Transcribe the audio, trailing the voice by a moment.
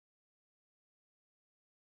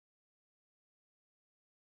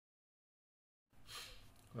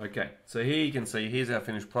Okay, so here you can see, here's our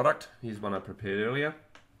finished product. Here's one I prepared earlier.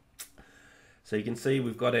 So you can see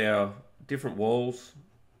we've got our different walls,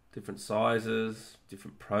 different sizes,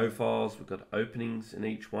 different profiles. We've got openings in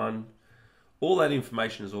each one. All that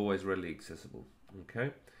information is always readily accessible.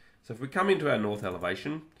 Okay, so if we come into our north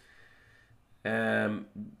elevation,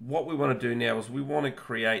 what we want to do now is we want to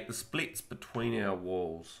create the splits between our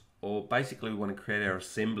walls, or basically we want to create our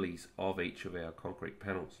assemblies of each of our concrete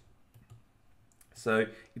panels. So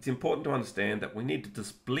it's important to understand that we need to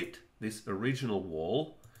split this original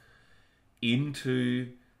wall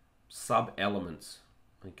into sub-elements.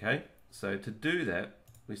 Okay, so to do that,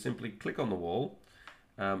 we simply click on the wall.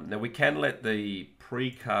 Now we can let the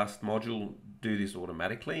precast module do this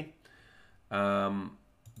automatically,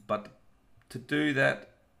 but to do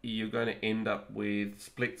that, you're going to end up with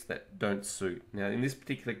splits that don't suit. Now in this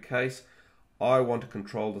particular case, I want to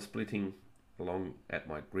control the splitting along at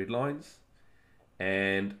my grid lines,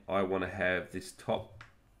 and I want to have this top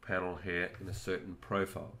panel here in a certain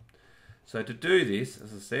profile. So to do this,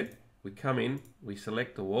 as I said, we come in, we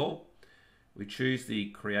select the wall, we choose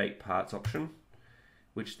the create parts option,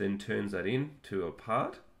 which then turns that into a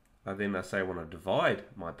part. Then I say I want to divide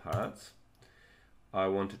my parts. I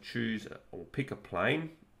want to choose or pick a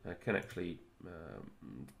plane. I can actually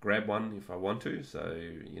grab one if I want to. So,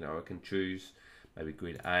 you know, I can choose maybe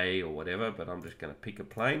grid A or whatever, but I'm just going to pick a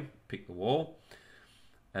plane, pick the wall,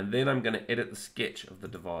 and then I'm going to edit the sketch of the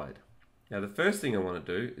divide. Now the first thing I want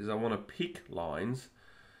to do is I want to pick lines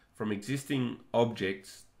from existing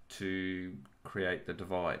objects to create the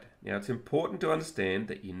divide. Now it's important to understand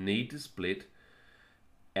that you need to split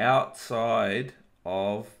outside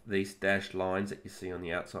of these dashed lines that you see on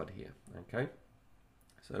the outside here. Okay,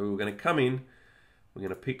 so we're going to come in, we're going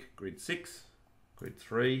to pick grid 6, grid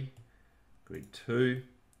 3, grid 2,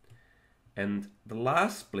 and the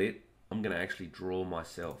last split I'm going to actually draw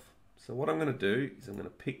myself. So what I'm going to do is I'm going to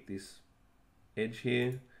pick this edge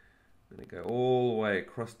here, I'm going to go all the way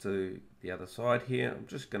across to the other side here. I'm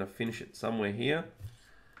just going to finish it somewhere here,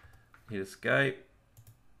 hit escape,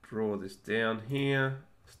 draw this down here,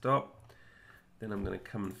 stop, then I'm going to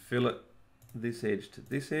come and fillet this edge to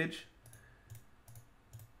this edge,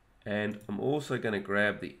 and I'm also going to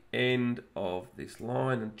grab the end of this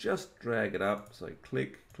line and just drag it up. So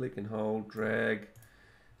click and hold, drag,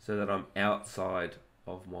 so that I'm outside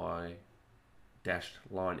of my dashed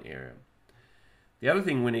line area. The other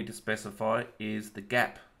thing we need to specify is the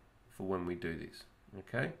gap for when we do this.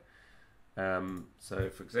 Okay, so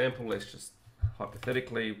for example, let's just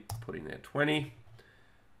hypothetically put in there 20,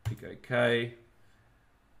 pick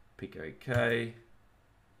OK,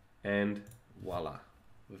 and voila,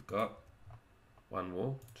 we've got one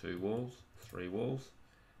wall, two walls, three walls.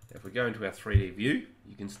 Now if we go into our 3D view,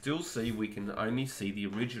 you can still see we can only see the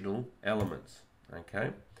original elements.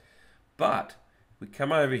 Okay, but we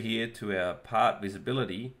come over here to our part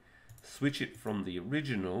visibility, switch it from the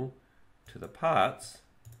original to the parts,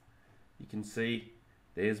 you can see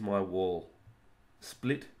there's my wall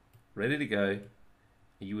split, ready to go.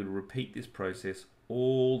 You would repeat this process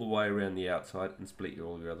all the way around the outside and split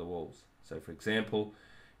all your other walls. So for example,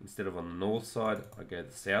 instead of on the north side, I go to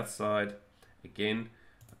the south side. Again,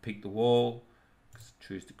 I pick the wall,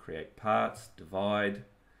 choose to create parts, divide.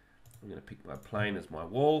 I'm going to pick my plane as my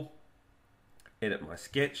wall, edit my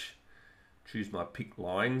sketch, choose my pick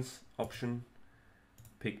lines option,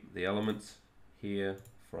 pick the elements here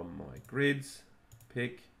from my grids,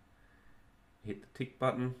 pick, hit the tick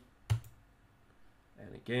button,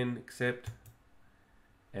 and again accept,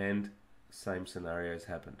 and same scenarios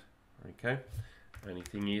happened. Okay, only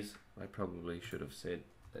thing is I probably should have said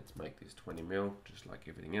let's make this 20 mil just like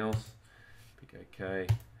everything else, pick OK,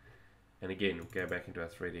 and again we'll go back into our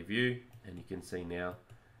 3D view and you can see now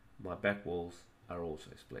my back walls are also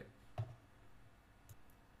split.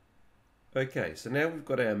 Okay, so now we've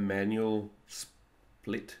got our manual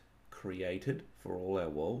split created for all our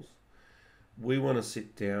walls. We want to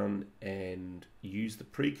sit down and use the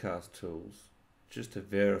precast tools just to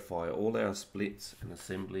verify all our splits and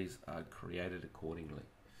assemblies are created accordingly.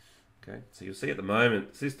 Okay, so you'll see at the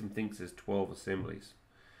moment the system thinks there's 12 assemblies,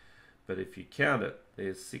 but if you count it,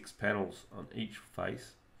 there's 6 panels on each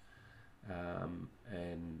face,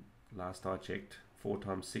 and last I checked, 4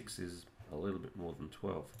 times 6 is a little bit more than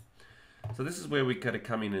 12. So this is where we got to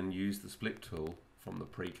come in and use the split tool from the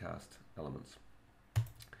precast elements.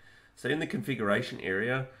 So in the configuration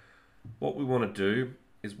area, what we want to do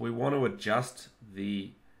is we want to adjust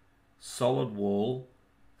the solid wall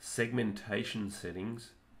segmentation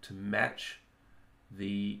settings to match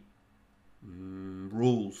the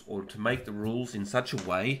rules, or to make the rules in such a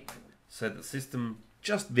way so the system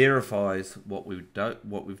just verifies what we've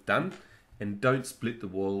done, and don't split the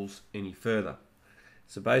walls any further.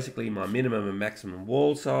 So basically my minimum and maximum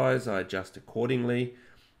wall size I adjust accordingly.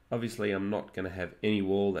 Obviously I'm not going to have any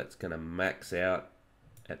wall that's going to max out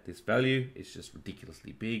at this value. It's just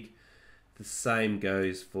ridiculously big. The same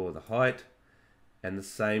goes for the height, and the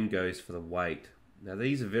same goes for the weight. Now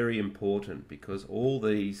these are very important because all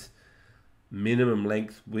these minimum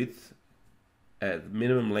length, width,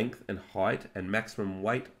 minimum length and height and maximum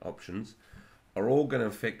weight options are all going to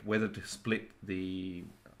affect whether to split the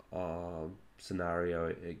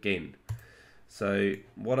scenario again. So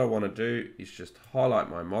what I want to do is just highlight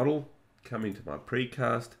my model, come into my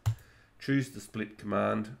precast, choose the split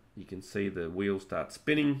command. You can see the wheel start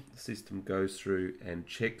spinning. The system goes through and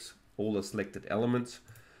checks all the selected elements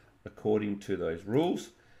according to those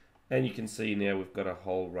rules, and you can see now we've got a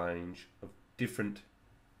whole range of different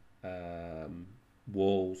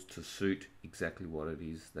walls to suit exactly what it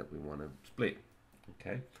is that we want to split.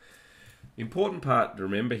 Okay. Important part to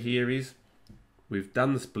remember here is we've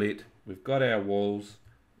done the split, we've got our walls,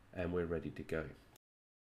 and we're ready to go.